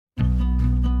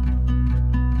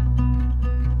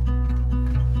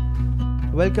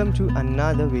Welcome to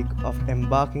another week of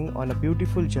embarking on a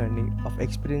beautiful journey of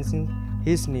experiencing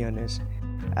His nearness.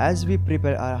 As we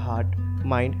prepare our heart,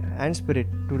 mind, and spirit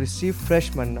to receive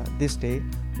fresh manna this day,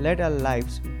 let our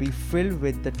lives be filled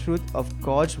with the truth of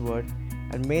God's Word,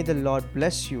 and may the Lord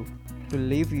bless you to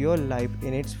live your life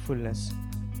in its fullness.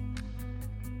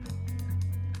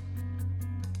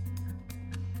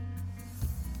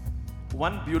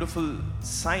 One beautiful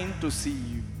sign to see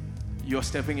you're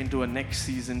stepping into a next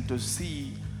season, to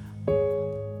see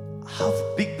how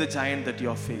big the giant that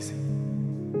you're facing.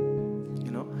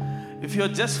 If you're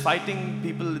just fighting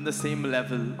people in the same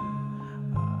level,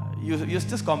 you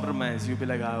just compromise. You'll be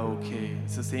like, okay,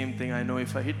 it's the same thing. I know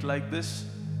if I hit like this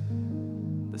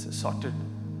is sorted.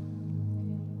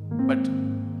 But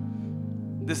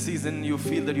this season you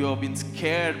feel that you have been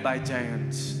scared by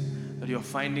giants that you're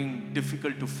finding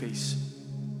difficult to face.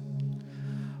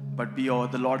 But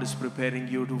the Lord is preparing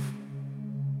you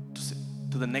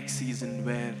to the next season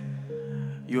where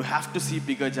you have to see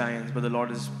bigger giants, but the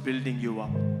Lord is building you up.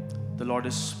 The Lord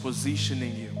is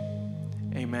positioning you.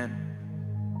 Amen.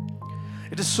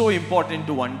 It is so important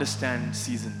to understand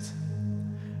seasons.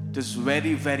 It is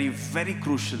very, very, very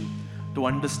crucial to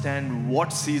understand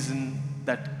what season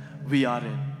that we are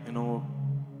in.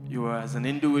 You are, as an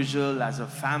individual, as a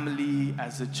family,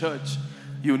 as a church,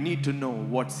 you need to know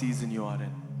what season you are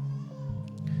in.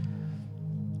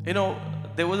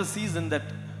 There was a season that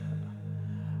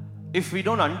if we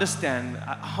don't understand,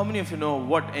 how many of you know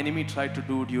what enemy tried to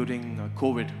do during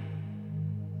COVID?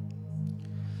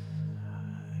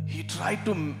 He tried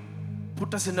to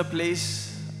put us in a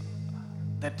place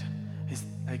that is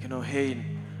like, hey,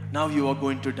 now you are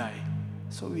going to die.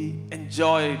 So we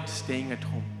enjoyed staying at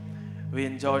home. We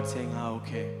enjoyed saying,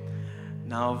 okay,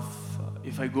 now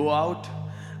if I go out,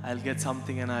 I'll get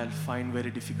something and I'll find very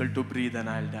difficult to breathe and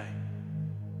I'll die.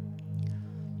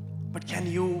 But can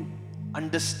you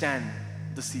understand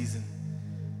the season?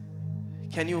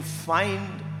 Can you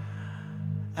find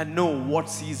and know what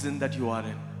season that you are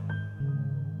in?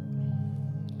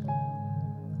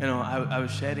 I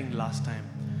was sharing last time,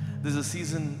 this is a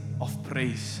season of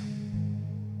praise.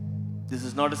 This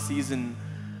is not a season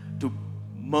to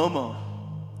murmur.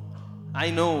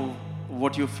 I know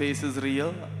what you face is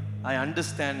real. I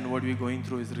understand what we're going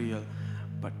through is real.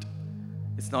 But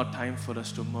it's not time for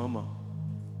us to murmur.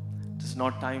 It is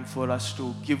not time for us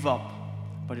to give up.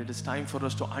 But it is time for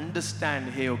us to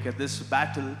understand, hey, okay, this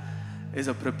battle is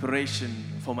a preparation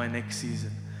for my next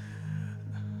season.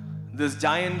 These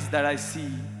giants that I see,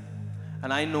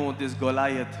 and I know this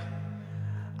Goliath,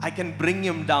 I can bring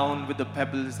him down with the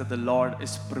pebbles that the Lord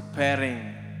is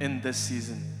preparing in this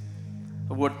season.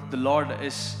 What the Lord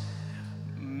is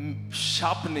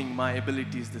sharpening my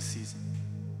abilities this season.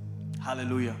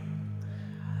 Hallelujah.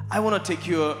 I want to take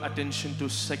your attention to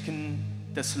 2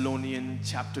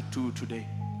 Thessalonians chapter 2 today.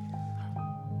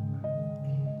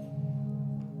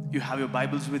 You have your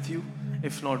Bibles with you?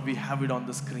 If not, we have it on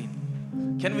the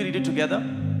screen. Can we read it together?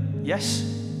 Yes?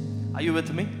 Are you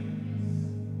with me?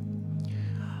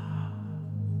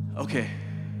 Okay.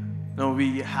 Now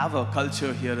we have a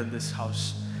culture here in this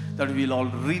house that we'll all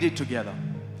read it together.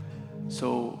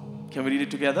 So, can we read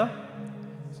it together?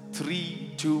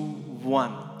 3, 2,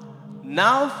 1.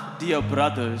 Now, dear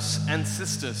brothers and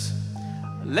sisters,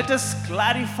 let us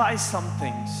clarify some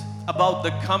things about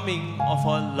the coming of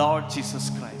our Lord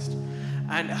Jesus Christ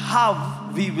and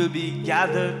how we will be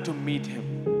gathered to meet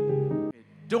Him.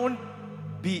 Don't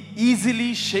be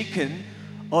easily shaken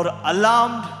or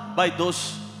alarmed by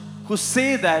those who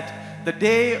say that the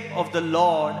day of the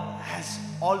Lord has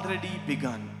already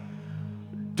begun.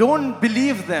 Don't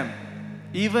believe them,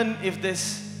 even if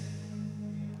this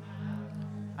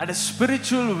had a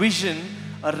spiritual vision,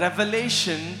 a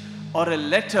revelation, or a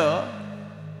letter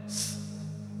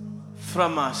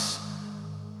from us.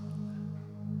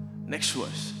 Next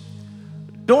verse.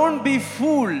 Don't be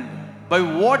fooled by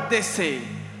what they say,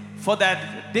 for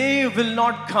that day will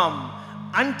not come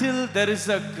until there is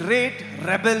a great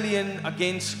rebellion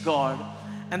against God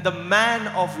and the man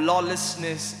of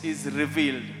lawlessness is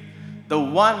revealed, the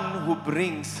one who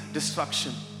brings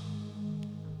destruction.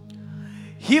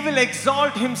 He will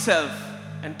exalt himself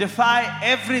and defy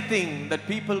everything that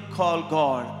people call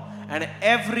God and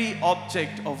every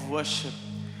object of worship.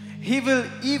 He will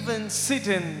even sit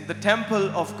in the temple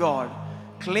of God,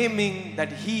 claiming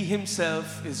that he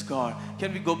himself is God.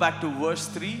 Can we go back to verse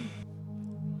 3?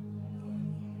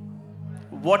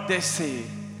 What they say,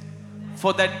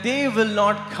 for that day will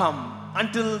not come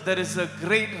until there is a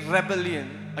great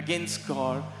rebellion against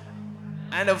God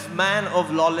and of man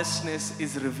of lawlessness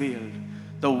is revealed,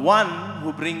 the one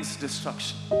who brings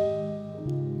destruction.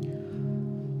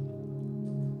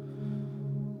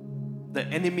 the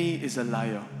enemy is a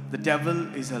liar. The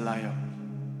devil is a liar.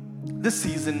 This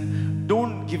season,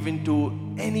 don't give in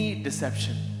to any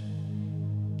deception.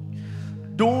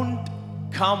 Don't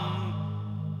come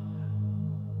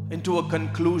into a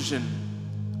conclusion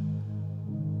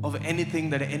of anything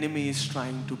that the enemy is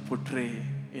trying to portray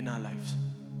in our lives.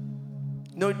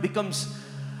 No, it becomes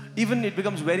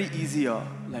very easier.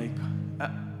 Like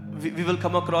we will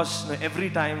come across, every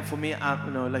time for me,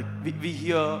 like we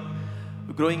hear,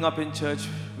 growing up in church,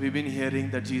 we've been hearing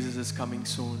that Jesus is coming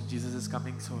soon. Jesus is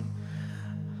coming soon.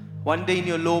 One day in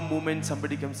your low moment,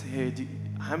 somebody comes say, hey,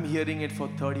 I'm hearing it for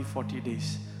 30, 40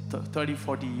 days, 30,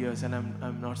 40 years, and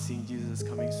I'm not seeing Jesus is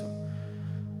coming soon.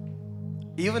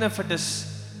 Even if it is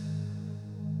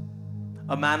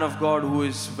a man of God who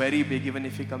is very big, even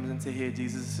if he comes and say, hey,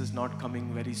 Jesus is not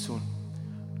coming very soon,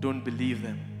 don't believe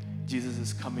them. Jesus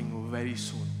is coming very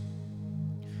soon.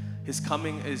 His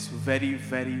coming is very,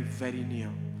 very, very near.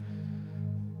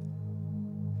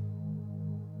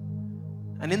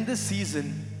 And in this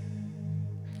season,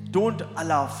 don't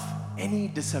allow any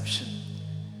deception.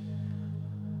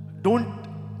 Don't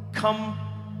come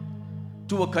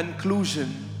to a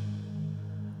conclusion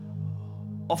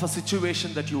of a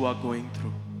situation that you are going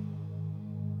through.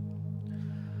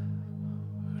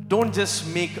 Don't just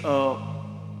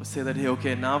say that, hey,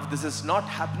 okay, now this is not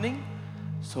happening,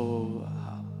 so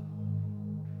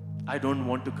I don't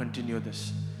want to continue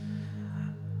this.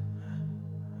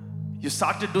 You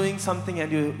started doing something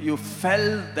and you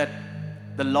felt that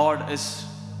the Lord is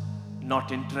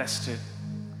not interested.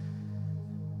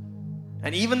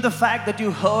 And even the fact that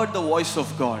you heard the voice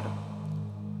of God,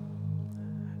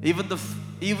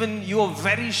 even you are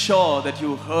very sure that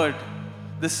you heard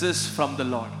this is from the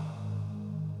Lord.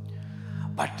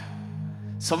 But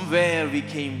somewhere we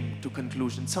came to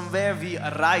conclusion. Somewhere we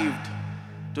arrived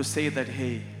to say that,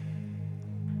 hey,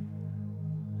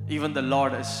 even the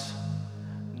Lord is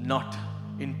not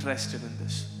interested in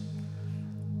this.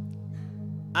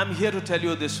 I'm here to tell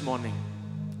you this morning,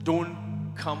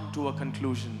 don't come to a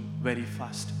conclusion very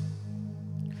fast.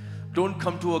 Don't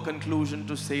come to a conclusion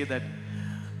to say that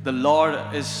the Lord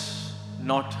is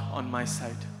not on my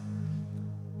side.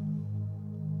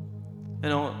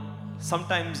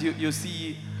 Sometimes you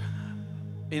see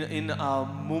in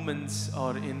moments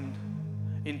or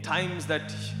in times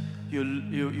that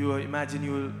you imagine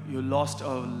you lost a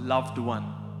loved one,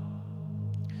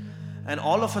 and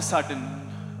all of a sudden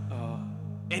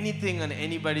anything and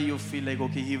anybody you feel like,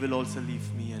 okay, he will also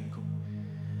leave me and go.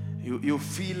 You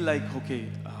feel like, okay,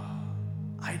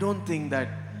 I don't think that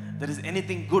there is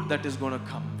anything good that is going to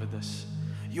come with this.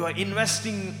 You are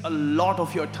investing a lot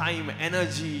of your time,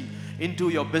 energy into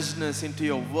your business, into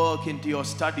your work, into your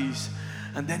studies,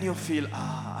 and then you feel,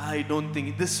 I don't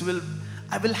think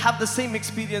I will have the same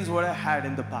experience what I had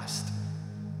in the past.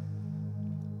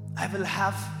 I will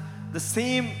have the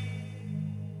same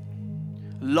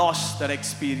loss that I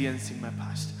experienced in my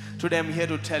past. Today I'm here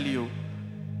to tell you,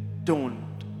 don't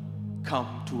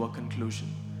come to a conclusion.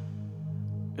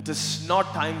 It is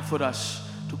not time for us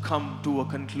to come to a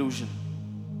conclusion.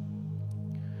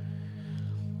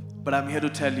 But I'm here to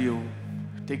tell you,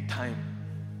 take time.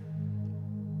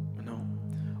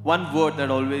 One word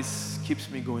that always keeps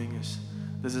me going is,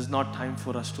 this is not time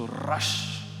for us to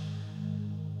rush.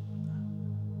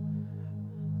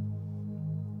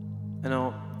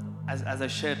 As I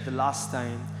shared the last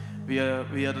time, we are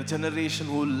a generation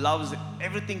who loves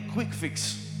everything quick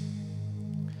fix.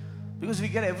 Because we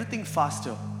get everything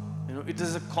faster. It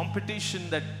is a competition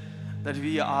that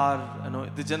we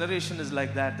are, the generation is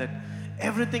like that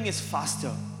everything is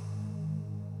faster.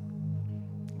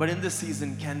 But in this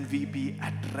season, can we be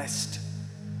at rest?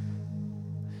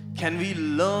 Can we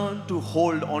learn to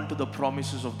hold on to the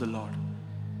promises of the Lord?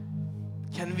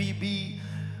 Can we be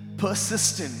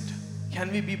persistent?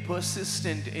 Can we be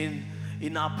persistent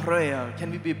in our prayer?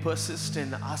 Can we be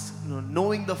persistent,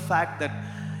 knowing the fact that,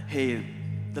 hey,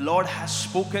 the Lord has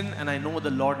spoken and I know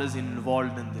the Lord is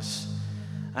involved in this.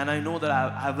 And I know that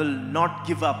I will not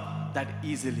give up that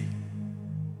easily.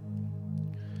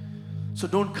 So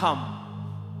don't come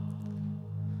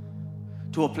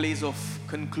to a place of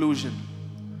conclusion.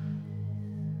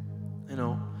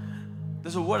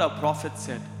 There's a word our prophet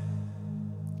said.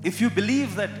 If you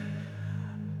believe that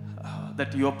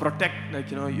you're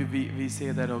protected, we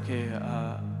say that, okay,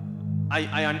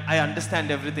 I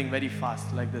understand everything very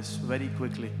fast, like this, very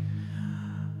quickly.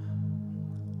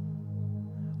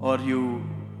 Or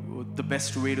the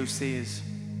best way to say is,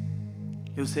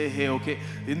 you say, hey, okay,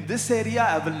 in this area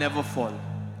I will never fall.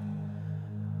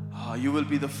 You will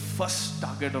be the first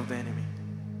target of the enemy.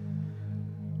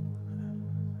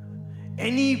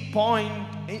 Any point,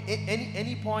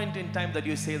 any point in time that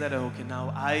you say that, okay,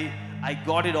 now I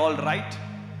got it all right.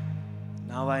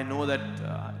 Now I know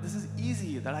that this is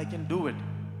easy, that I can do it.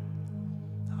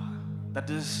 That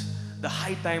is the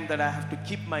high time that I have to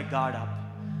keep my guard up.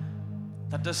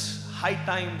 That is high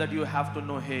time that you have to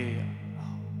know, hey,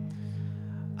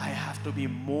 I have to be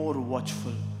more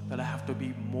watchful, that I have to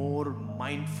be more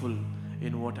mindful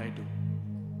in what I do.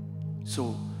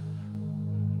 So,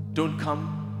 don't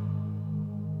come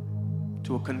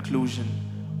to a conclusion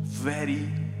very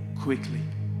quickly.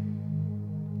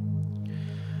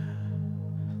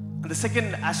 And the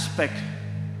second aspect,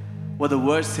 what the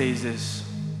word says is,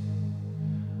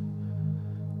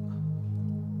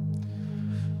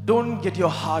 don't get your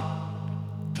heart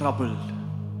troubled.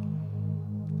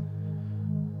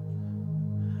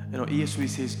 You know, ESV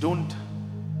says, don't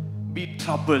be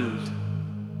troubled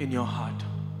in your heart.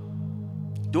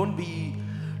 Don't be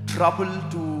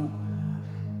troubled to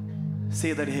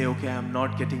say that, hey, okay, I'm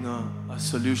not getting a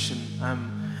solution.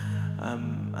 I'm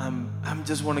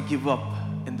just want to give up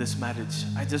in this marriage.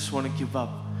 I just want to give up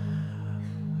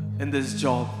in this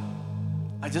job.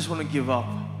 I just want to give up.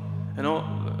 You know,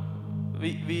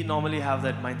 we normally have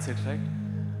that mindset, right?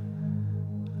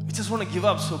 We just want to give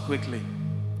up so quickly.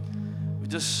 We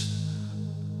just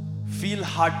feel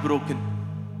heartbroken.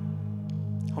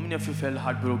 How many of you felt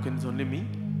heartbroken? It's only me?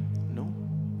 No?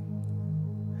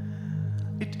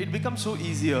 It becomes so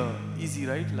easy,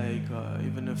 right? Like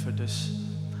even if it is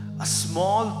a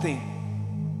small thing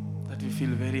that we feel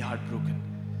very heartbroken.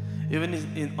 Even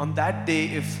on that day,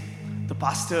 if the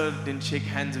pastor didn't shake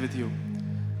hands with you,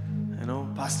 you know,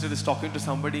 pastor is talking to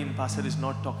somebody and pastor is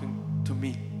not talking to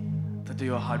me, that day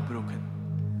you are heartbroken.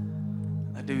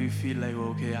 That day we feel like,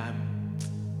 okay,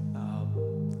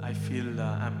 I feel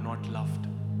I'm not loved.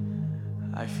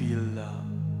 I feel,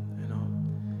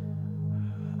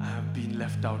 I have been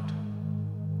left out.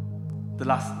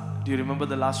 Do you remember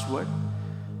the last word?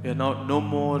 We are now no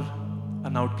more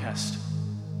an outcast.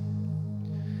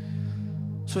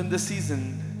 So in this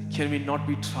season, can we not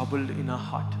be troubled in our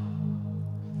heart?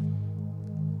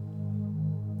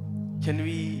 Can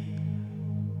we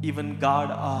even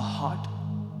guard our heart?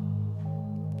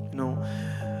 You know,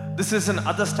 this is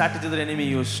another strategy that the enemy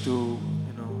used to,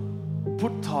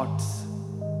 put thoughts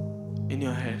in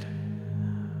your head.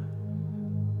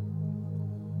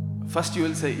 First you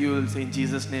will say in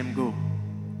Jesus' name, go.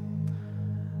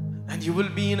 And you will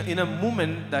be in a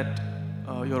moment that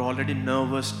you're already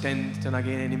nervous, tense, and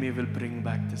again enemy will bring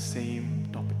back the same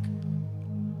topic.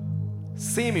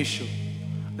 Same issue.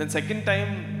 Then second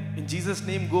time, in Jesus'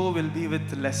 name, go will be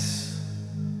with less,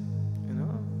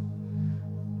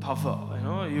 power.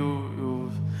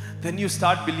 Then you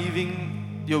start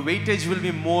believing your weightage will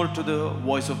be more to the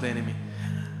voice of the enemy.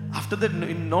 After that,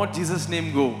 in not Jesus'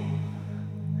 name, go.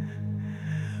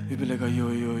 You'll be like,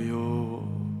 yo.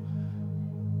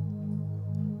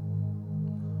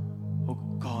 Oh,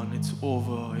 gone, it's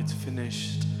over, it's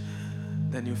finished.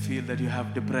 Then you feel that you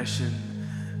have depression.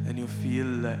 Then you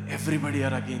feel everybody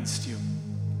are against you.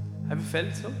 Have you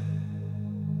felt so?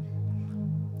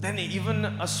 Then even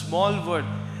a small word,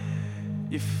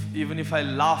 even if I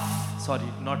laugh, sorry,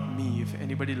 not me, if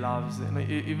anybody laughs,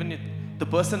 even if the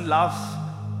person laughs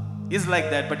is like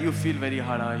that, but you feel very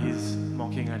hard, he's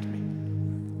mocking at me.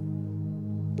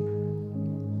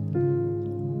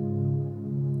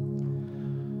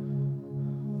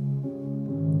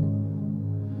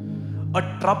 A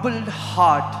troubled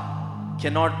heart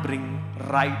cannot bring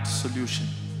right solution.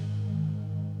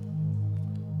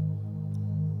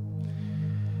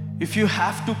 If you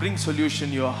have to bring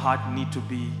solution, your heart need to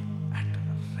be at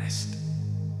rest.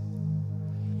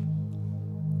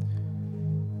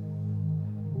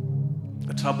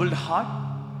 A troubled heart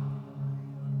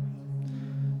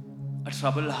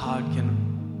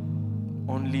can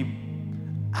only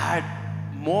add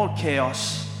more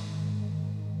chaos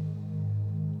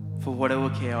for whatever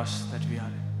chaos that we are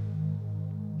in.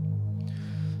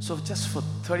 So just for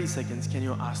 30 seconds, can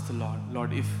you ask the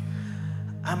Lord,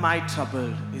 am I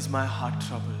troubled? Is my heart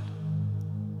troubled?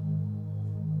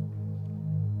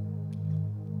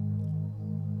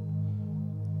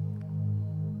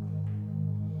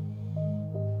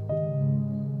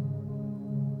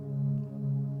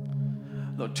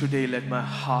 Lord, today let my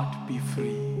heart be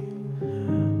free.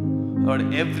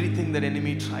 Lord, everything that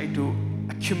enemy tried to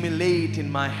accumulate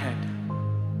in my head,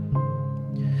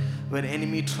 when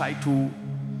enemy tried to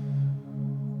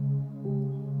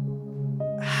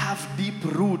have deep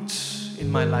roots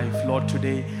in my life, Lord,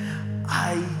 today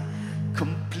I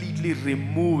completely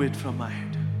remove it from my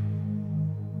head.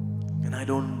 And I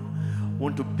don't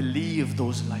want to believe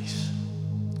those lies.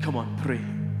 Come on, pray.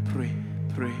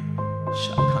 Pray.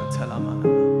 Shakantalamana.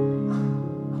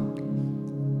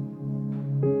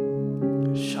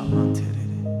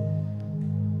 Shamanterere.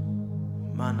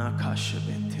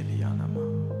 Manakashabentelianama.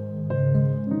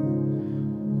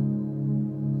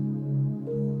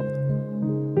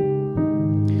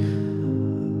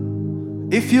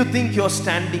 If you think you're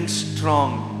standing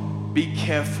strong, be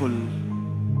careful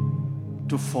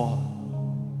to fall.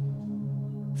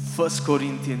 1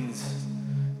 Corinthians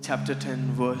chapter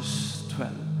 10 verse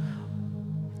 12.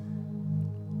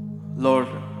 Lord,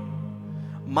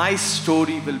 my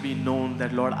story will be known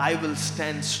that, Lord, I will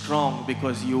stand strong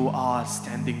because you are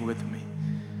standing with me.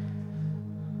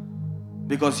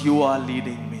 Because you are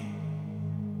leading me.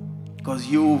 Because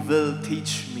you will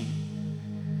teach me.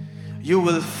 You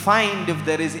will find if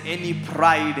there is any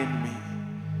pride in me.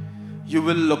 You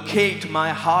will locate my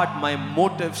heart, my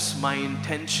motives, my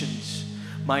intentions,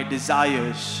 my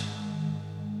desires.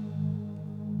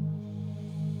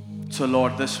 So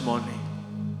Lord, this morning,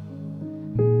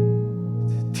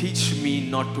 teach me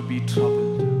not to be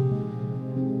troubled.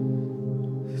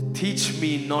 Teach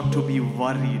me not to be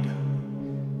worried.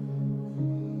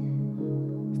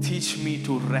 Teach me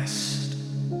to rest.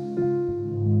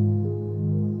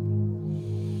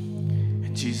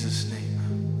 In Jesus' name,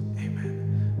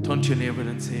 amen. Turn to your neighbor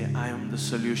and say, I am the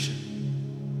solution.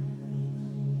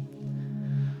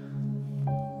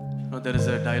 No, there is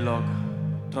a dialogue.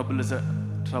 Trouble is a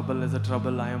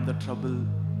trouble. I am the trouble.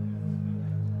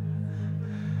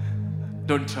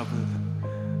 Don't trouble.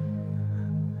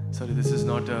 Sorry, this is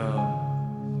not a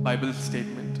Bible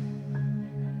statement.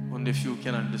 Only if you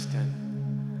can understand.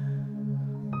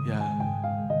 Yeah.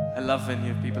 I love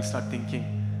when people start thinking.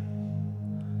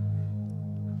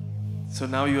 So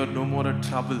now you are no more a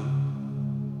trouble.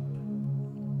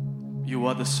 You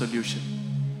are the solution.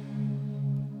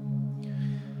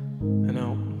 You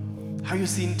know, have you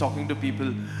seen talking to people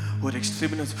who are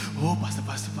extreme? Oh,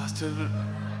 pastor.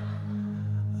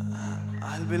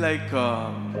 I'll be like,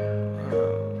 oh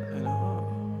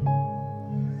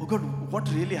God, what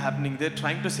really happening? They're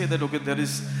trying to say that, okay, there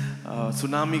is a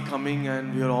tsunami coming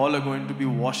and we are all going to be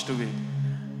washed away.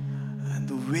 And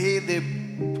the way they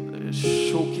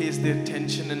showcase their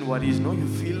tension and worries, no, you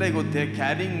feel like they're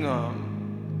carrying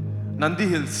Nandi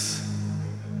Hills.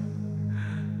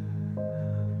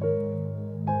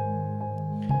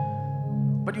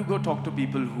 But you go talk to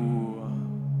people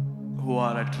who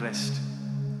are at rest.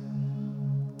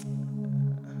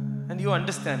 And you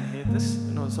understand, hey, this,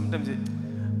 sometimes,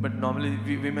 but normally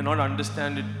we may not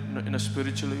understand it in a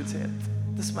spiritual way. You'll say,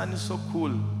 this man is so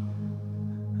cool.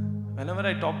 Whenever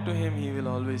I talk to him, he will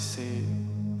always say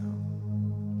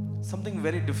something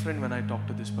very different when I talk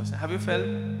to this person. Have you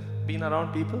been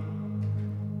around people?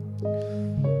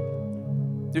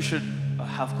 You should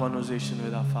have conversation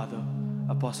with our father,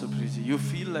 Apostle Priji. You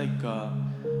feel like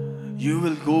you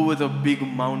will go with a big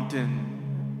mountain.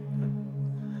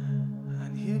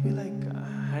 He'll be like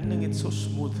handling it so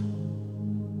smooth.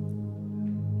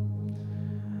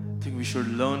 I think we should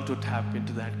learn to tap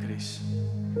into that grace.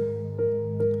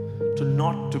 To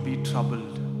not to be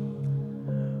troubled.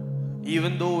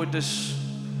 Even though it is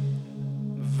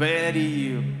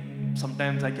very,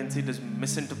 sometimes I can see it as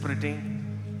misinterpreting.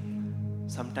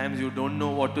 Sometimes you don't know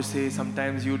what to say.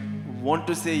 Sometimes you want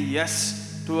to say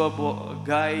yes to a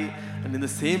guy, and in the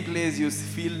same place you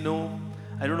feel no.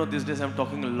 I don't know, these days I'm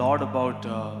talking a lot about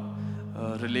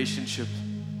relationships.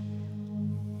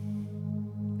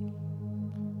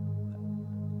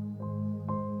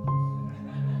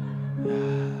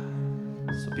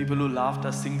 So people who laughed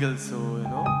are single, so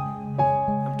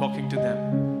I'm talking to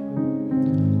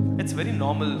them. It's very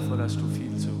normal for us to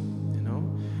feel so,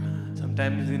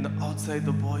 Sometimes in the outside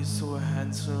the boy is so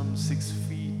handsome, 6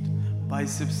 feet,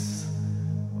 biceps,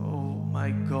 oh my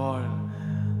God.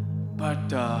 But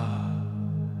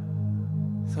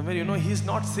somewhere, he's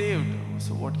not saved.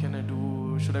 So what can I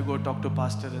do? Should I go talk to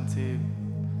pastor and say,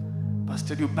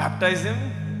 Pastor, you baptize him?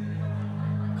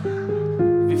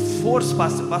 We force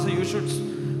pastor, you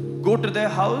should go to their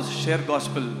house, share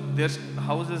gospel. Their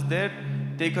house is there,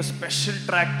 take a special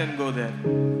tract and go there.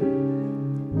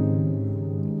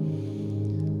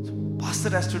 So pastor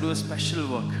has to do a special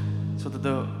work so that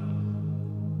the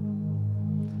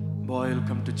boy will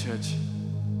come to church.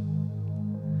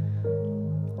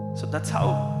 So that's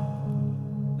how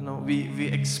we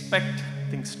expect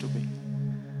things to be.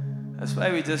 That's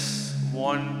why we just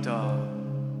want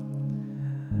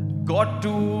God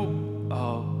to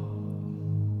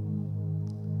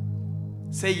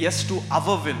say yes to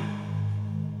our will.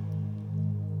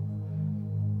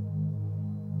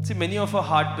 See, many of our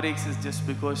heartbreaks is just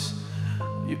because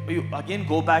you again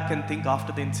go back and think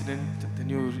after the incident, then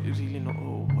you really know,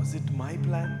 oh, was it my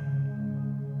plan?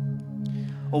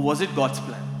 Or was it God's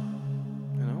plan?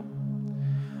 You know?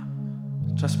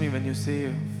 Trust me, when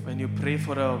you pray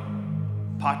for a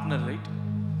partner, right?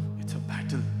 It's a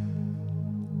battle.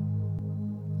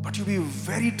 But you'll be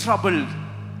very troubled,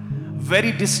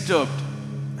 very disturbed.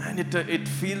 And it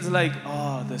feels like,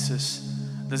 oh, this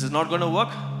is not going to work.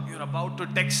 You're about to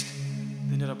text.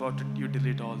 Then you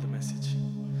delete all the message.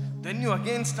 Then you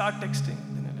again start texting.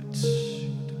 Then you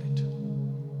delete.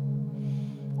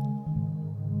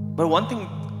 But one thing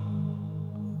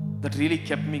that really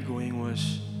kept me going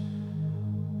was,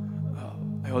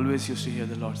 I always used to hear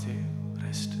the Lord say,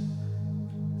 rest.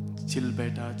 Chill,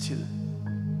 beta, chill.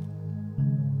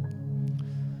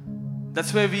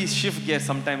 That's where we shift gears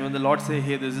sometimes when the Lord say,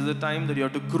 hey, this is the time that you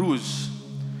have to cruise.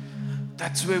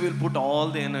 That's where we'll put all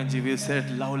the energy. We'll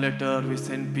send love letter, we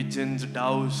send pigeons,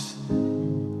 doves.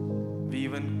 We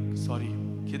even,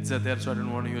 kids are there, so I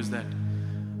don't want to use that.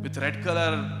 With red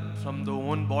color from the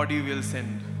own body we'll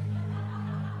send.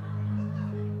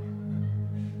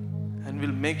 And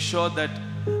we'll make sure that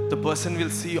the person will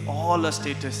see all our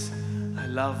status. I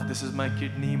love, this is my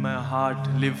kidney, my heart,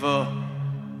 liver.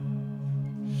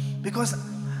 Because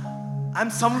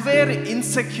I'm somewhere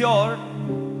insecure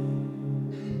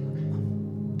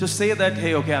to say that,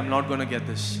 hey, okay, I'm not going to get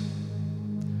this.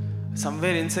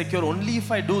 Somewhere insecure, only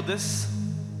if I do this,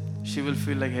 she will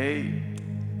feel like, hey,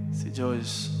 Sijo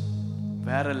is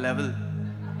very level.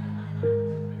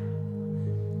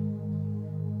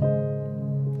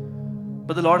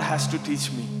 But the Lord has to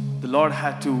teach me. The Lord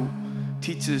had to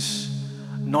teach us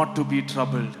not to be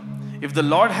troubled. If the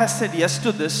Lord has said yes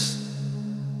to this,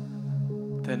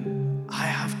 then I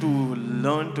have to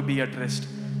learn to be at rest.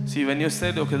 See, when you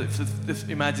said, okay,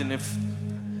 imagine if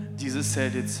Jesus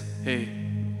said it's, hey,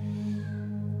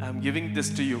 I'm giving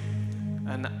this to you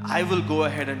and I will go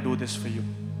ahead and do this for you.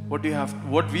 What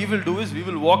we will do is we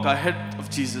will walk ahead of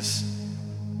Jesus.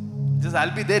 Just,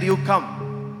 I'll be there, you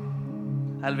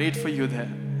come. I'll wait for you there.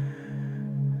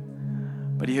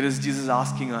 But here is Jesus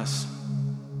asking us,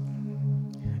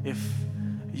 if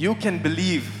you can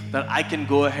believe that I can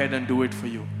go ahead and do it for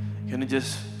you, can you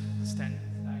just stand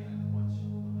aside and watch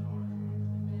the Lord?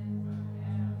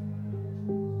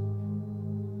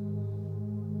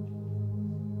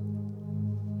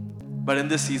 But in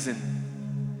this season,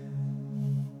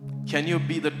 can you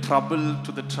be the trouble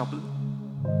to the trouble?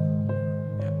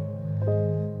 Yeah.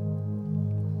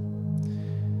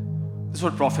 This is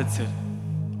what prophet said.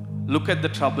 Look at the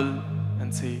trouble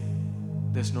and say,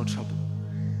 there's no trouble.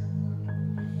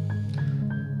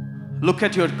 Look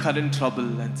at your current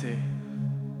trouble and say,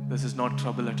 this is not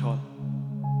trouble at all.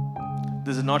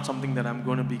 This is not something that I'm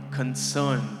going to be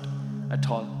concerned at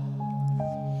all.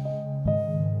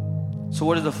 So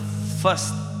what is the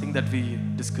first thing that we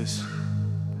discuss?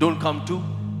 Don't come to.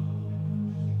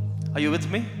 Are you with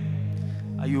me?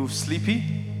 Are you sleepy?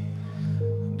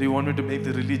 Do you want me to make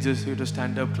the religious you to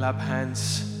stand up, clap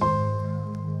hands?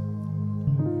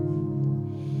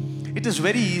 It is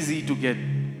very easy to get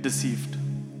deceived.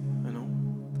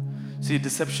 See,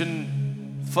 deception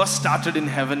first started in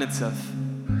heaven itself.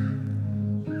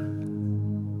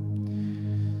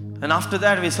 And after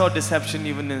that, we saw deception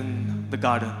even in the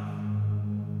garden.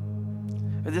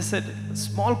 I just said, a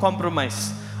small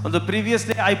compromise. On the previous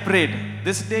day, I prayed.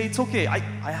 This day, it's okay.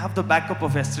 I have the backup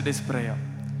of yesterday's prayer.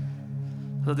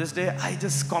 So this day, I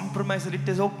just compromised that it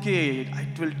is okay.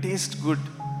 It will taste good.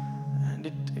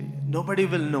 And nobody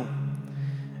will know.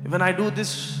 When I do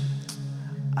this,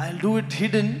 I'll do it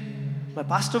hidden. My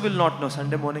pastor will not know.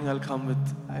 Sunday morning I'll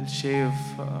shave,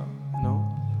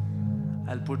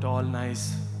 I'll put all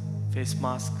nice face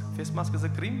mask. Face mask is a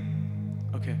cream?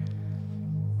 Okay.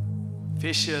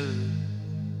 Facial.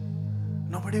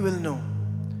 Nobody will know.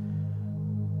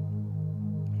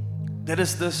 There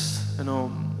is this,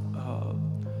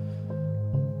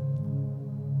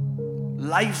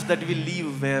 life that we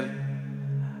live where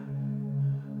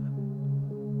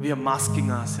we are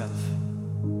masking ourselves.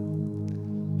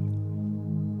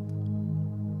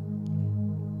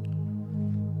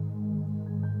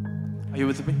 Are you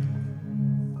with me?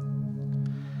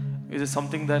 Is it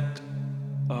something that,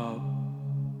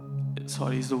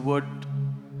 is the word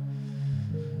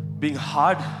being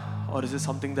hard, or is it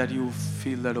something that you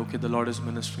feel that, okay, the Lord is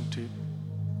ministering to you?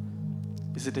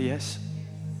 Is it a yes?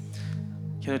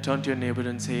 Can you turn to your neighbor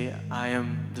and say, I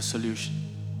am the solution?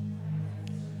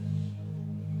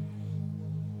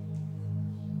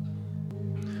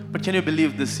 But can you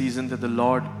believe this season that the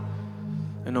Lord,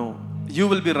 you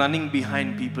will be running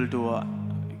behind people to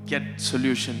get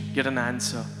solution, get an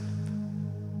answer.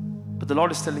 But the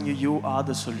Lord is telling you, you are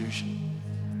the solution.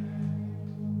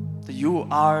 You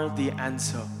are the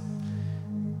answer.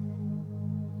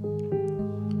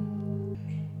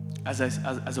 As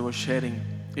I was sharing,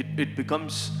 it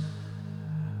becomes,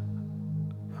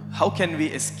 how can we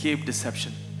escape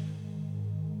deception?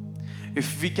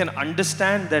 If we can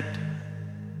understand that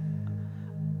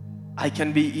I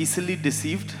can be easily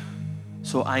deceived,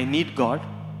 so I need God,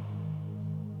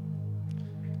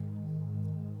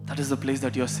 that is the place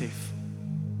that you're safe.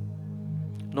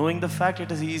 Knowing the fact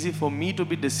it is easy for me to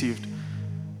be deceived,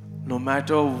 no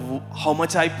matter how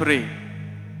much I pray,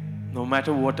 no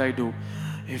matter what I do,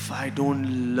 if I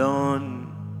don't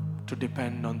learn to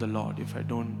depend on the Lord, if I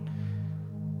don't,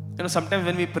 sometimes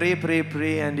when we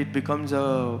pray, and it becomes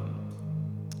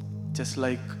just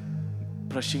like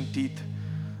brushing teeth,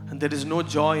 and there is no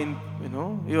joy in,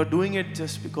 you're doing it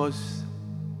just because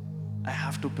I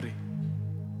have to pray.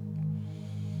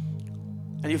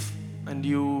 And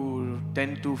you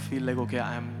tend to feel like, okay,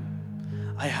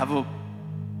 I have a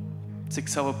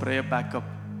 6-hour prayer backup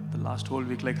the last whole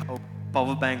week, like how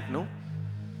power bank, no?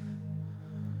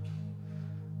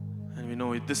 And we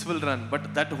know this will run,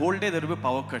 but that whole day there will be a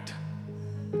power cut.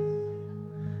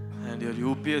 And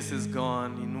your UPS is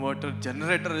gone, inverter,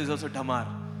 generator is also damar.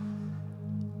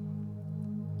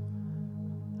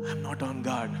 I'm not on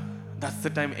guard. That's the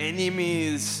time enemy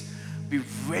is be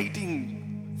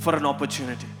waiting for an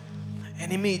opportunity.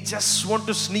 Enemy just want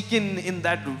to sneak in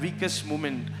that weakest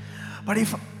moment. But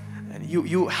if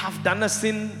you have done a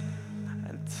sin,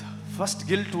 and first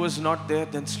guilt was not there,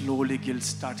 then slowly guilt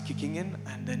starts kicking in,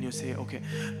 and then you say, okay,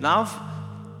 now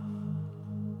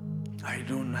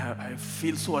I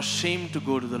feel so ashamed to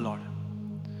go to the Lord.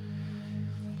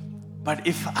 But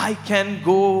if I can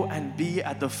go and be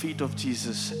at the feet of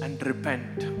Jesus and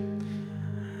repent,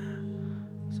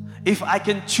 if I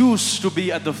can choose to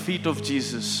be at the feet of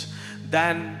Jesus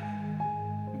than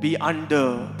be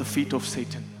under the feet of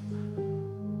Satan,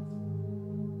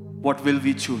 what will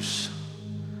we choose?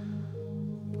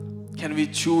 Can we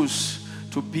choose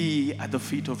to be at the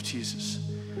feet of Jesus?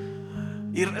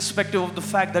 Irrespective of the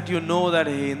fact that you know that,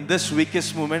 hey, in this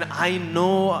weakest moment, I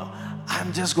know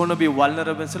I'm just going to be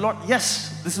vulnerable and say, Lord,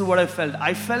 yes, this is what I felt.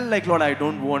 I felt like, Lord, I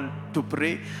don't want to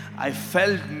pray. I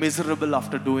felt miserable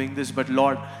after doing this, but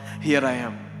Lord, here I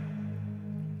am.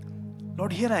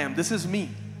 Lord, here I am. This is me.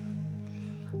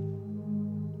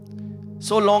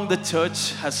 So long the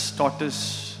church has taught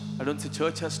us, I don't say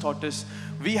church has taught us,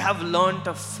 we have learned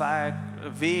a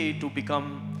way to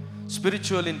become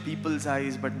spiritual in people's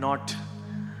eyes, but not,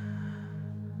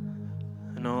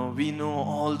 we know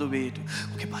all the way to,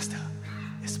 okay, Pastor,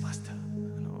 yes, Pastor.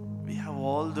 We have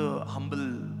all the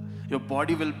humble, your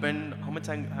body will bend, how much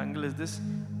angle is this?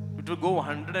 It will go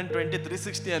 120,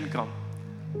 360 and come.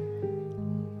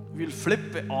 We'll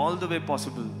flip all the way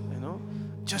possible,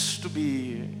 just to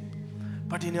be,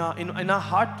 but in our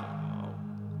heart,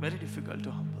 very difficult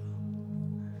to humble.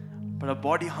 But our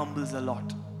body humbles a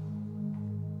lot.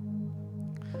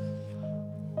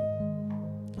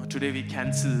 Today we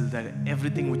cancel that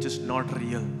everything which is not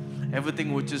real,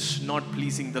 everything which is not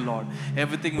pleasing the Lord,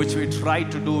 everything which we try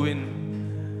to do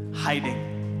in hiding.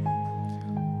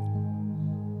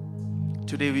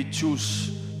 Today we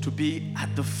choose to be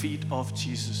at the feet of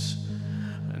Jesus,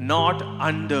 not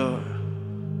under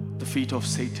the feet of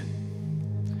Satan.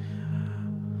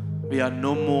 We are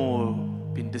no more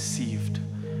being deceived.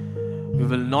 We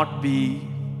will not be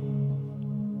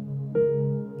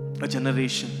a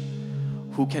generation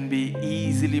who can be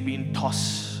easily being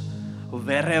tossed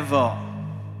wherever,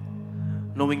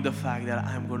 knowing the fact that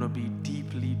I am going to be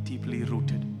deeply, deeply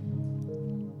rooted.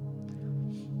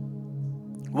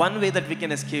 One way that we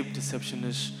can escape deception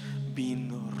is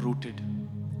being rooted.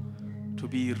 To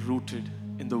be rooted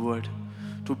in the Word.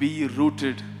 To be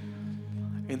rooted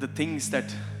in the things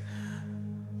that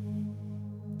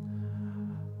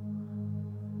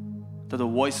the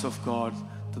voice of God,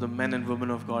 that the men and women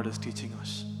of God is teaching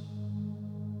us.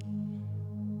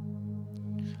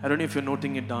 I don't know if you're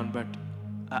noting it down, but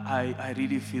I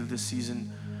really feel this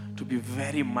season to be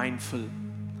very mindful.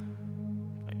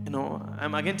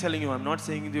 I'm again telling you, I'm not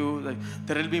saying to you like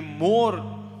there will be more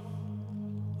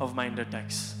of mind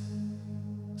attacks.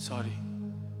 Sorry.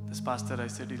 This pastor, I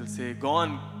said, he'll say, go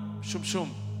on, shum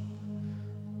shum.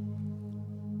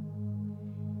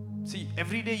 See,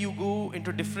 every day you go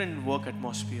into different work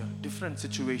atmosphere, different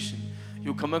situation.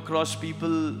 You come across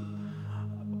people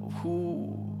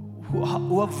who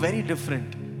are very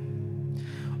different.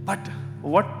 But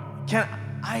what can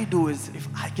I do is, if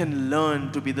I can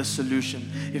learn to be the solution,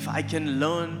 if I can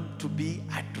learn to be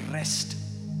at rest,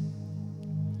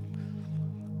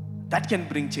 that can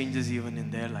bring changes even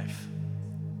in their life.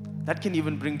 That can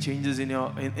even bring changes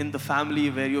in the family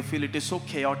where you feel it is so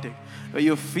chaotic, where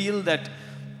you feel that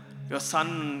your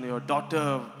son, your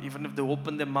daughter, even if they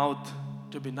open their mouth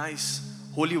to be nice,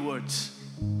 holy words.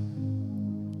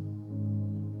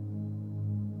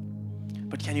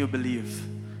 But can you believe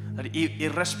that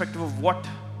irrespective of what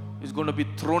is going to be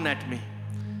thrown at me,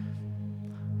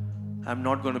 I'm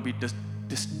not going to be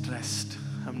distressed.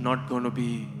 I'm not going to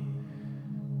be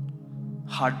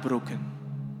heartbroken.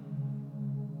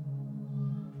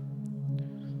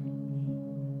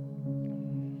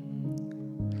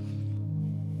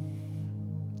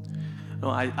 No,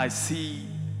 I see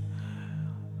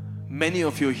many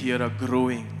of you here are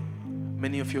growing.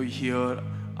 Many of you here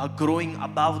are growing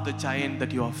above the giant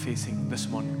that you are facing this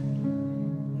morning.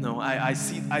 No, I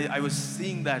was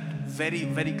seeing that very,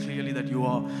 very clearly, that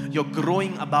you're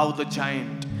growing above the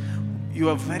giant. You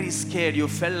are very scared. You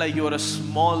felt like you are a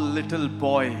small little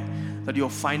boy, that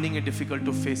you're finding it difficult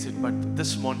to face it. But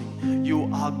this morning, you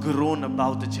are grown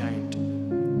above the giant.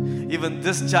 Even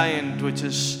this giant, which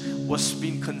was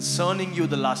been concerning you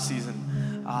the last season,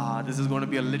 this is going to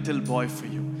be a little boy for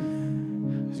you.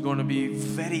 It's going to be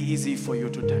very easy for you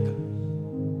to tackle.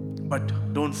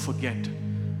 But don't forget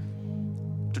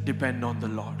to depend on the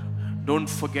Lord. Don't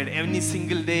forget, every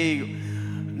single day,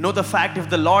 know the fact, if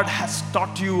the Lord has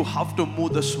taught you how to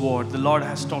move the sword, the Lord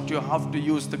has taught you how to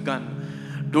use the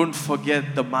gun, don't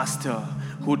forget the master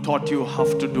who taught you how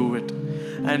to do it.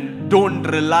 And don't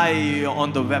rely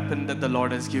on the weapon that the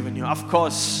Lord has given you. Of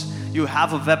course, you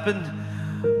have a weapon,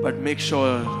 but make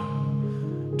sure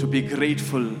to be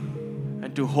grateful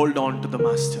and to hold on to the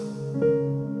master.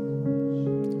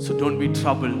 So don't be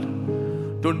troubled.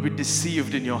 Don't be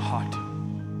deceived in your heart.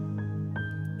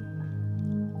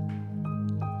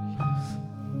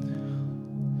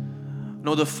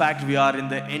 Know the fact, we are in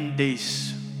the end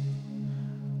days.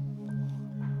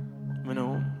 You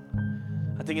know,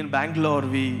 I think in Bangalore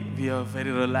we are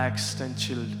very relaxed and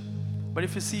chilled. But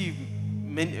if you see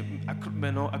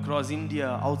across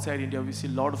India, outside India, we see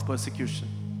a lot of persecution.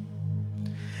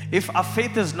 If our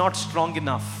faith is not strong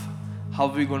enough, how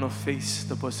are we going to face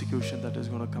the persecution that is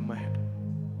going to come ahead?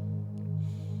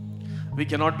 We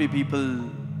cannot be people,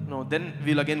 then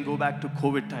we'll again go back to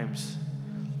COVID times.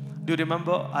 Do you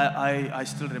remember? I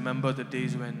still remember the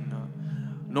days when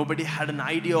nobody had an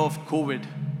idea of COVID.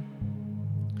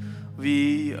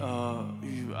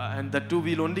 And that too,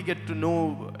 we'll only get to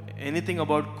know anything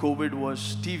about COVID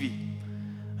was TV.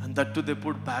 And that too, they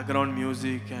put background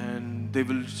music and they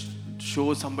will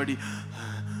show somebody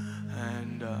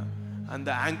and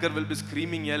the anchor will be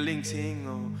screaming, yelling, saying,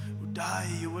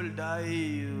 you will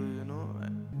die,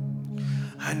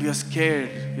 And we are scared.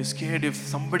 We're scared if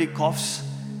somebody coughs.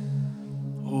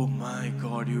 Oh my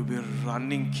God, you'll be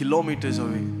running kilometers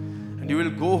away. And you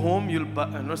will go home, you'll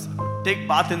take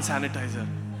bath in sanitizer.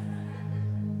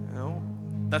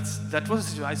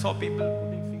 I saw people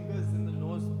putting fingers in the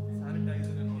nose,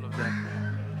 sanitizer and all of that.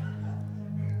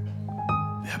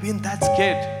 We have been that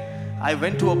scared. I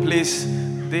went to a place,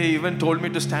 they even told me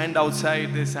to stand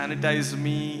outside, they sanitized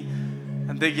me,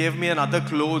 and they gave me another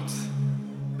clothes.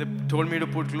 They told me to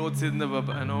put clothes in the,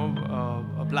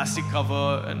 a plastic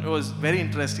cover, and it was a very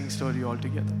interesting story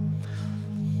altogether.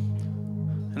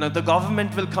 The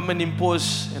government will come and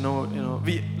impose,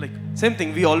 same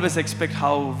thing, we always expect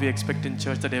how we expect in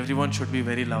church that everyone should be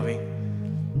very loving.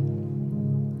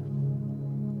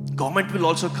 Government will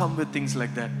also come with things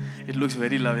like that. It looks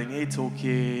very loving. Hey, it's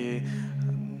okay.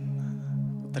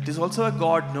 That is also a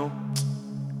God, no?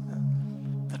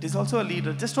 That is also a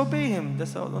leader. Just obey him.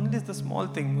 That's only the small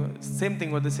thing. Same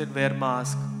thing what they said, wear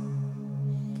mask.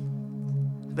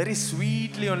 Very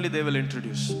sweetly only they will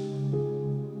introduce.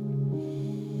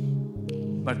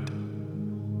 But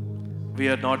we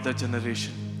are not the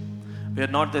generation. We are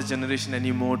not this generation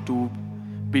anymore to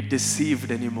be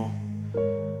deceived anymore.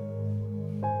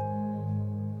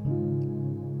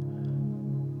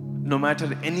 No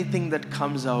matter anything that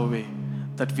comes our way,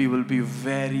 that we will be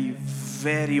very,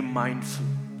 very mindful.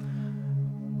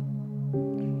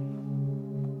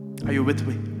 Are you with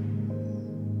me?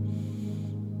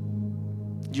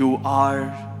 You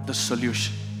are the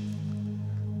solution.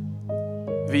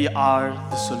 We are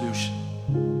the solution.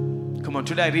 Come on,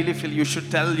 today I really feel you should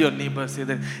tell your neighbor, say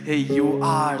that, hey, you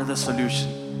are the solution.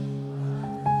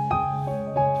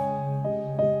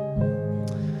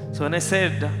 So when I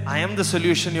said, I am the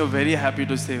solution, you're very happy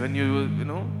to say. When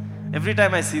every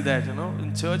time I see that,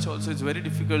 in church also, it's very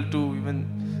difficult to even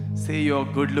say you're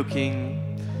good looking.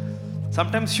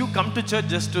 Sometimes you come to church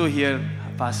just to hear,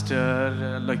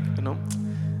 Pastor,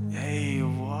 hey,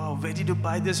 wow, where did you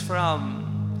buy this from?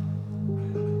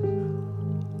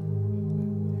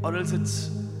 Or else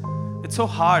it's, It's so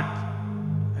hard,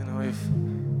 if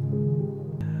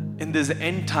in this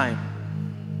end time,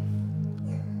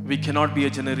 we cannot be a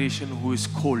generation who is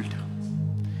cold.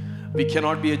 We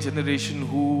cannot be a generation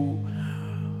who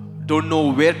don't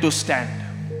know where to stand.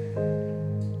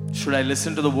 Should I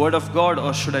listen to the word of God,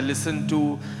 or should I listen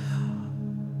to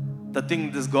the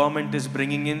thing this government is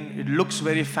bringing in? It looks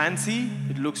very fancy,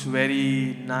 it looks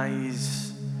very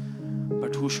nice,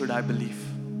 but who should I believe?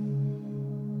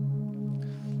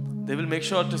 They will make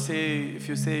sure to say, if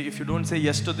you don't say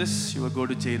yes to this, you will go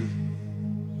to jail.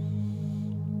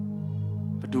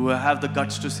 But do I have the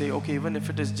guts to say, okay, even if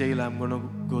it is jail, I'm going to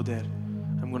go there.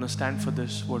 I'm going to stand for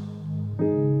this, what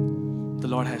the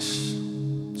Lord has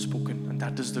spoken, and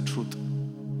that is the truth.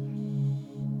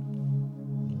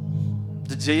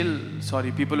 The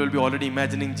jail, people will be already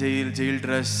imagining jail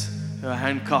dress,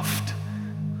 handcuffed.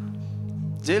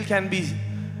 Jail can be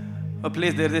a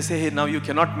place there they say, hey, now you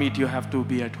cannot meet, you have to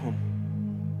be at home.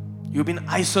 You've been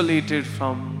isolated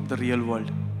from the real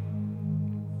world.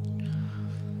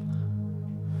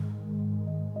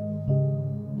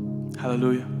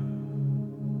 Hallelujah.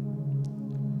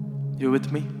 You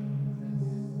with me?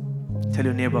 Tell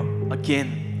your neighbor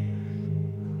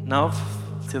again. Now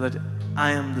say that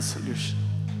I am the solution.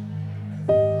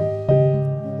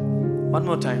 One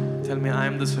more time. Tell me, I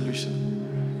am the solution.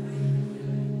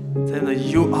 Tell them that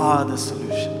you are the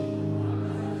solution.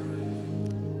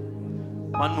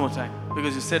 One more time.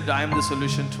 Because you said I am the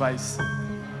solution twice.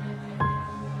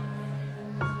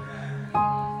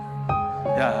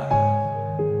 Yeah.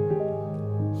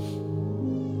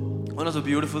 One of the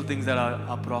beautiful things that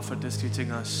our prophet is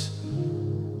teaching us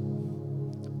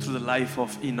through the life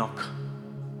of Enoch.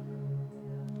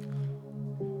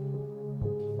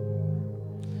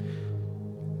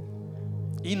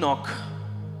 Enoch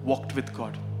walked with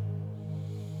God.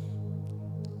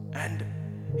 And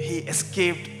he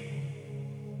escaped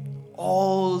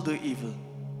all the evil.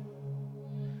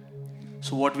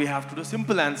 So what we have to do,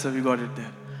 simple answer, we got it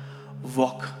there.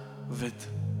 Walk with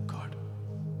God.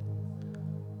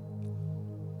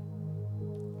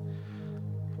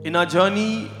 In our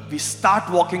journey, we start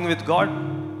walking with God,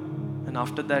 and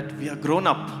after that, we are grown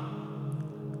up.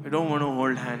 We don't want to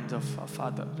hold hands of our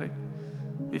father, right?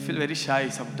 We feel very shy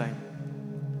sometimes.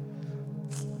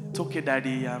 It's okay,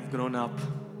 Daddy, I've grown up.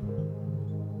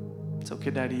 It's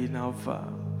okay, Daddy, now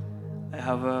I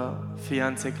have a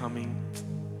fiance coming.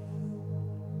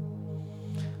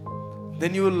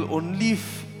 Then you will only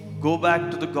go back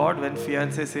to the God when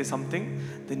fiance says something.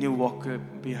 Then you walk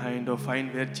behind or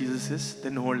find where Jesus is.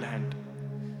 Then hold hand.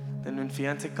 Then when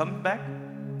fiance comes back,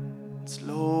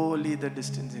 slowly the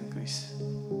distance increase.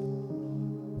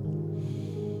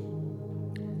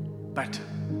 But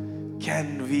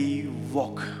can we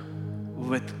walk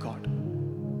with God?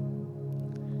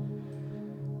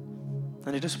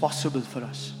 And it is possible for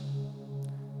us.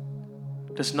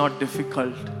 It is not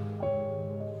difficult.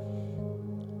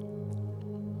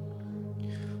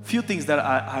 Few things that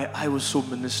I was so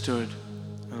ministered.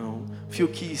 Few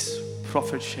keys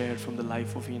prophet shared from the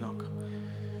life of Enoch.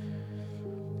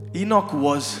 Enoch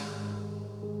was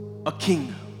a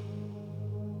king.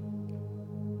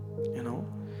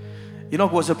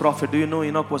 Enoch was a prophet. Do you know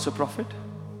Enoch was a prophet?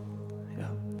 Yeah.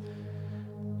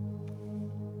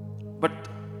 But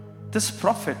this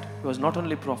prophet was not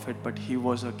only prophet, but he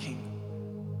was a king.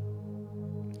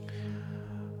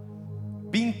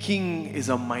 Being king is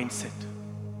a mindset.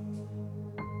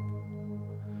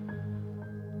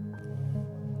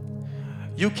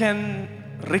 You can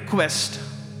request.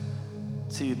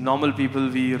 See, normal people,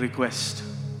 we request.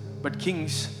 But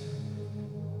kings,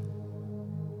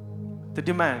 they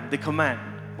demand, they command.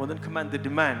 More than command, they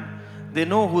demand. They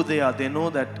know who they are. They know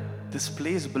that this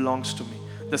place belongs to me.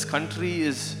 This country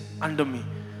is under me.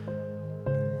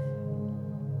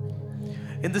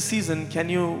 In this season, can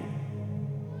you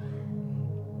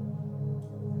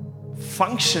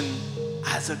function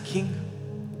as a king?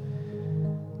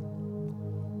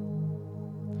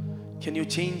 Can you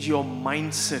change your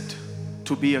mindset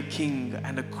to be a king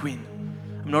and a queen?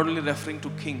 I'm not only referring to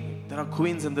king. There are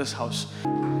queens in this house.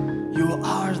 You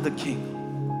are the king.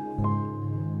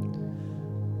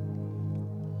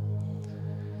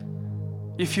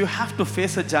 If you have to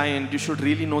face a giant, you should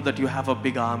really know that you have a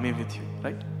big army with you,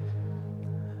 right?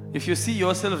 If you see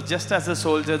yourself just as a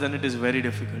soldier, then it is very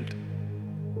difficult.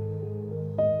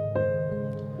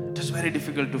 It is very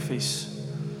difficult to face.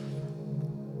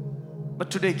 But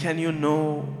today, can you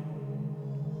know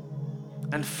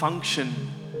and function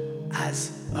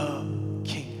as a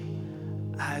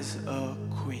king, as a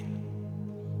queen?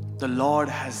 The Lord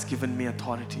has given me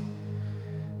authority.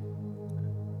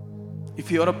 If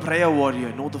you're a prayer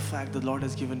warrior, know the fact that the Lord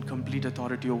has given complete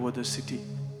authority over the city.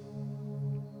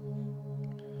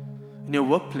 In your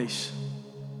workplace,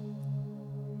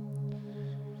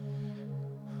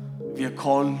 we are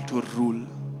called to rule.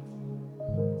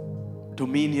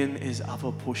 Dominion is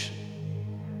our portion.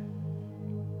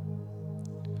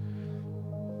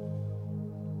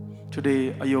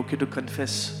 Today, are you okay to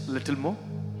confess a little more?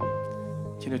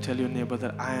 Can you tell your neighbor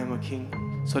that I am a king?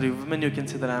 Sorry, women, you can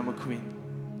say that I am a queen.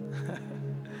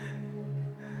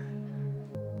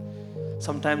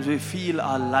 Sometimes we feel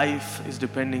our life is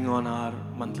depending on our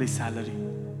monthly salary.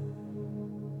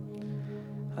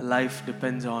 Our life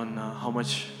depends on how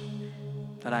much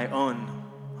that I earn,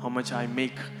 how much I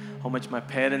make, how much my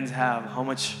parents have, how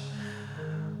much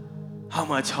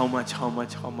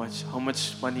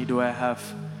money do I have?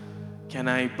 Can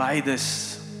I buy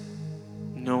this?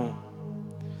 No.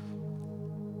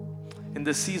 In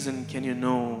this season, can you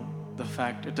know the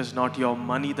fact it is not your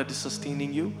money that is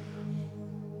sustaining you?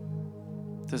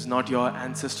 It is not your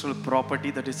ancestral property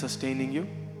that is sustaining you.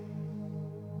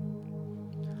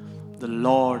 The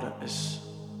Lord is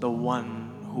the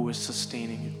one who is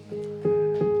sustaining you.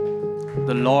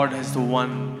 The Lord is the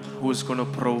one who is going to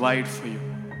provide for you.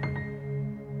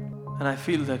 And I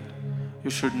feel that you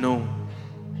should know.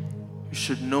 You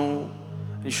should know,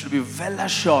 and you should be well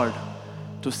assured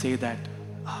to say that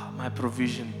my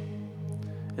provision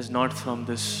is not from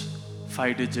this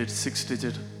 5-digit,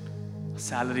 6-digit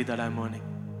salary that I'm earning.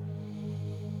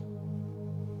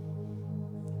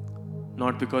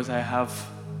 Not because I have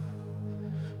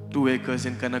 2 acres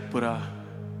in Kanakpura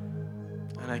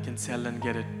and I can sell and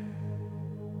get it.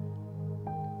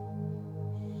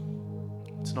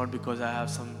 It's not because I have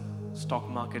some stock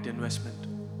market investment.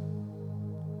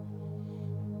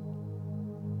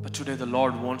 But today the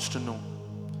Lord wants to know,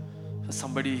 for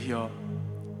somebody here,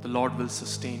 the Lord will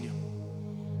sustain you.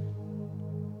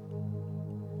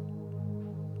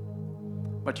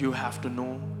 But you have to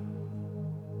know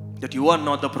that you are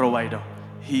not the provider.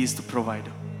 He is the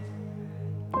provider.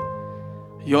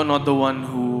 You're not the one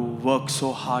who works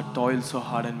so hard, toils so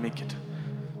hard and make it.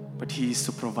 But He is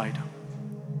the provider.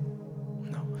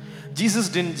 No. Jesus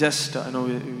didn't just,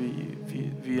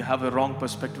 we have a wrong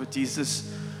perspective.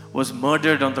 Jesus was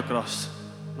murdered on the cross.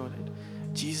 No, right?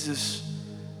 Jesus,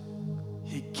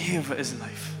 He gave His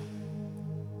life.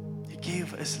 He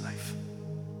gave His life.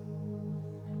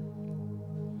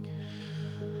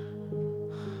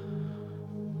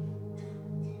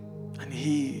 And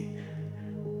He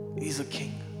is a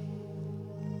king.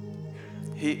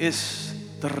 He is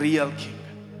the real king.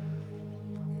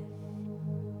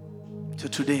 So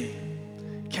today,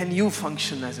 can you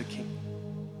function as a king?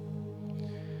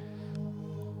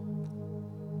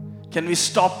 Can we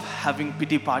stop having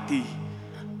pity party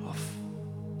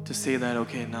to say that,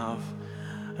 okay, now,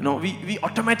 we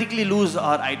automatically lose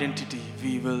our identity.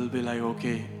 We will be like,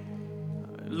 okay,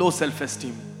 low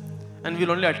self-esteem. And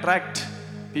we'll only attract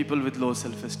people with low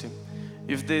self-esteem.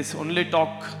 If they only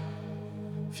talk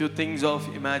few things of,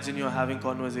 imagine you're having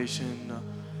conversation,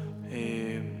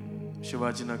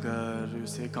 Shivaji Nagar, you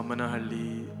say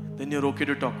Kamanahalli, then you're okay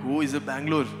to talk. Who is a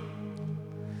Bangalore?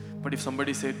 But if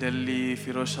somebody say Delhi,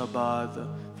 Firozabad,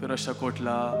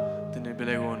 Firozakotla, then you'll be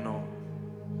like, oh no.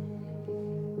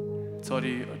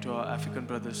 Sorry to our African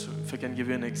brothers, if I can give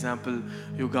you an example,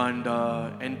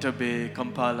 Uganda, Entebbe,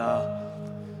 Kampala,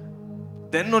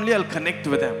 then only I'll connect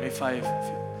with them.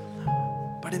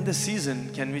 But in this season,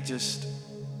 can we just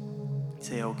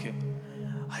say, okay,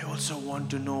 I also want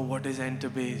to know what is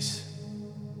Entebbe is.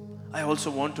 I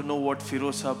also want to know what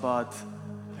Firozabad,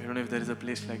 I don't know if there is a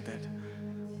place like that.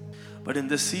 But in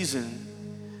this season,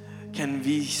 can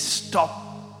we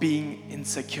stop being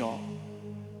insecure?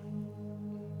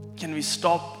 Can we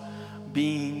stop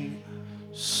being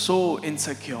so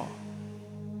insecure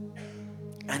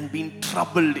and being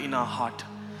troubled in our heart?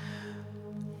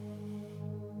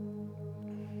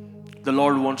 The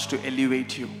Lord wants to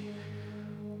elevate you.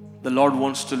 The Lord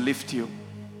wants to lift you.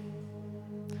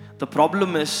 The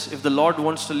problem is, if the Lord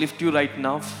wants to lift you right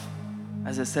now,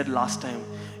 as I said last time,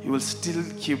 you will still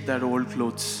keep that old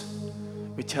clothes,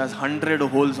 which has 100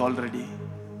 holes already.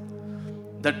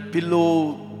 That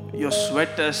pillow, your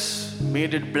sweat has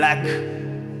made it black.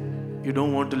 You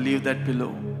don't want to leave that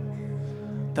pillow.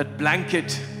 That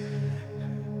blanket,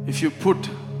 if you put,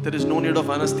 there is no need of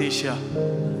anesthesia.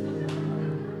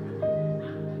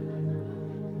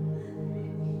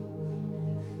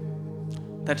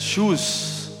 That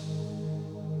shoes,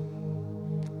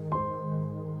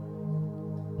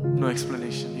 no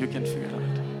explanation, you can figure it out.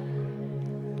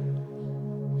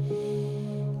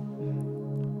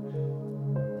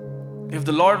 If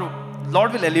the Lord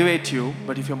Lord will elevate you,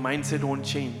 but if your mindset won't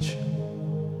change,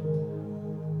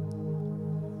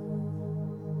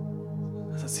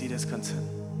 that's a serious concern.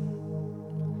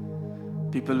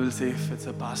 People will say, if it's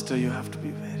a pastor, you have to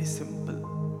be very simple.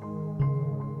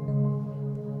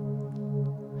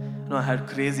 I had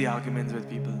crazy arguments with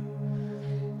people.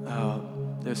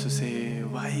 They used to say,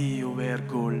 why you wear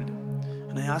gold?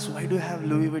 And I asked, why do you have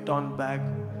Louis Vuitton bag?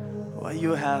 Why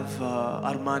you have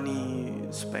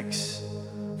Armani specs?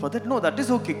 For that, no, that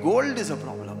is okay. Gold is a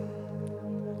problem.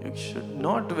 You should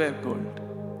not wear gold.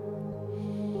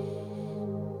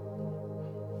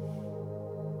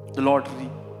 The Lord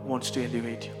wants to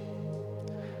elevate you.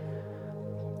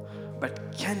 But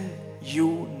can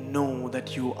you know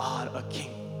that you are a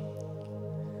king?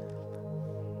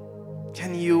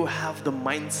 Can you have the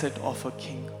mindset of a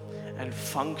king and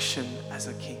function as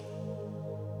a king?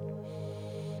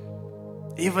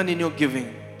 Even in your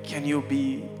giving, can you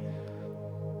be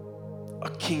a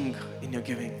king in your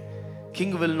giving?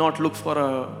 King will not look for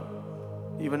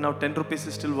even now 10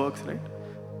 rupees still works, right?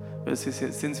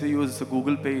 Since we use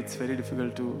Google Pay, it's very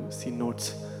difficult to see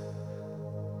notes.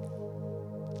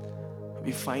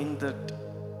 We find that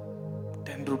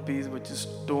 10 rupees, which is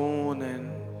stone, and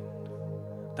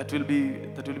that will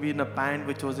be in a pan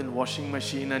which was in washing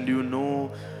machine, and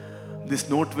this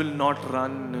note will not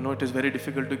run. It is very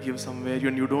difficult to give somewhere,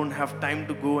 and you don't have time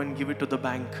to go and give it to the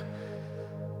bank.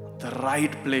 The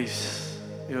right place,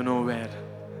 where,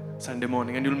 Sunday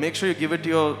morning, and you'll make sure you give it to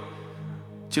your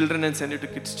children and send it to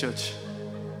kids' church,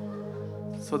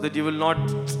 so that you will not,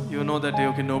 that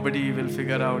okay, nobody will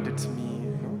figure out it's me.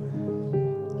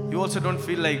 You also don't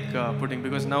feel like putting,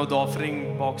 because now the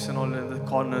offering box and all in the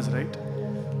corners, right?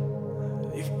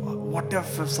 What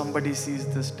if somebody sees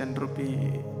this 10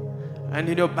 rupee and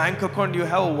in your bank account you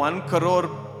have 1 crore,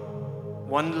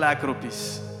 1 lakh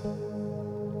rupees?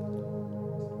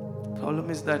 Problem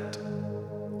is that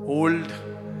old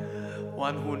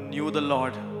one who knew the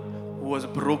Lord, who was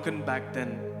broken back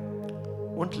then,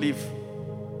 won't leave.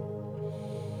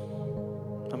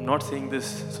 I'm not saying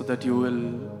this so that you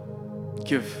will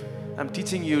give. I'm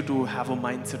teaching you to have a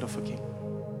mindset of a king.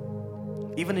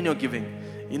 Even in your giving,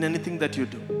 in anything that you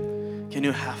do, can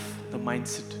you have the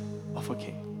mindset of a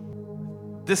king?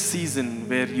 This season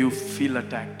where you feel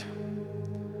attacked,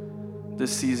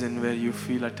 this season where you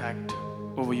feel attacked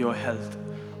over your health,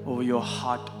 over your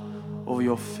heart, over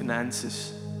your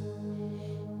finances,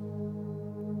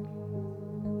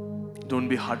 don't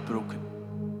be heartbroken.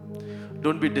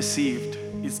 Don't be deceived.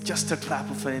 It's just a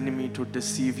trap of an enemy to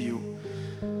deceive you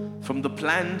from the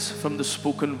plans, from the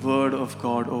spoken word of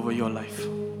God over your life.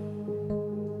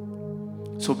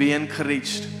 So be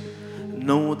encouraged.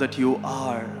 Know that you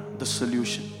are the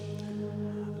solution.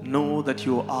 Know that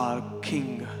you are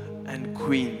king and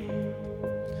queen.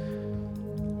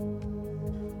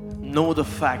 Know the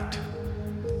fact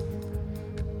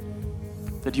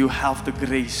that you have the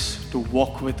grace to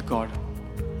walk with God.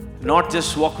 Not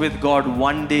just walk with God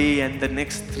one day and the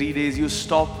next 3 days you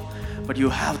stop, but you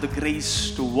have the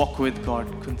grace to walk with God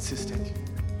consistently.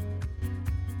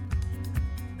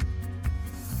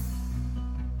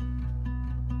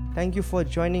 Thank you for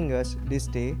joining us this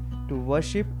day to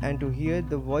worship and to hear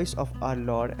the voice of our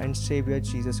Lord and Savior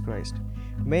Jesus Christ.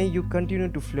 May you continue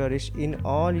to flourish in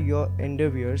all your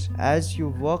endeavors as you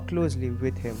work closely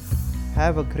with Him.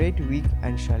 Have a great week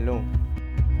and shalom.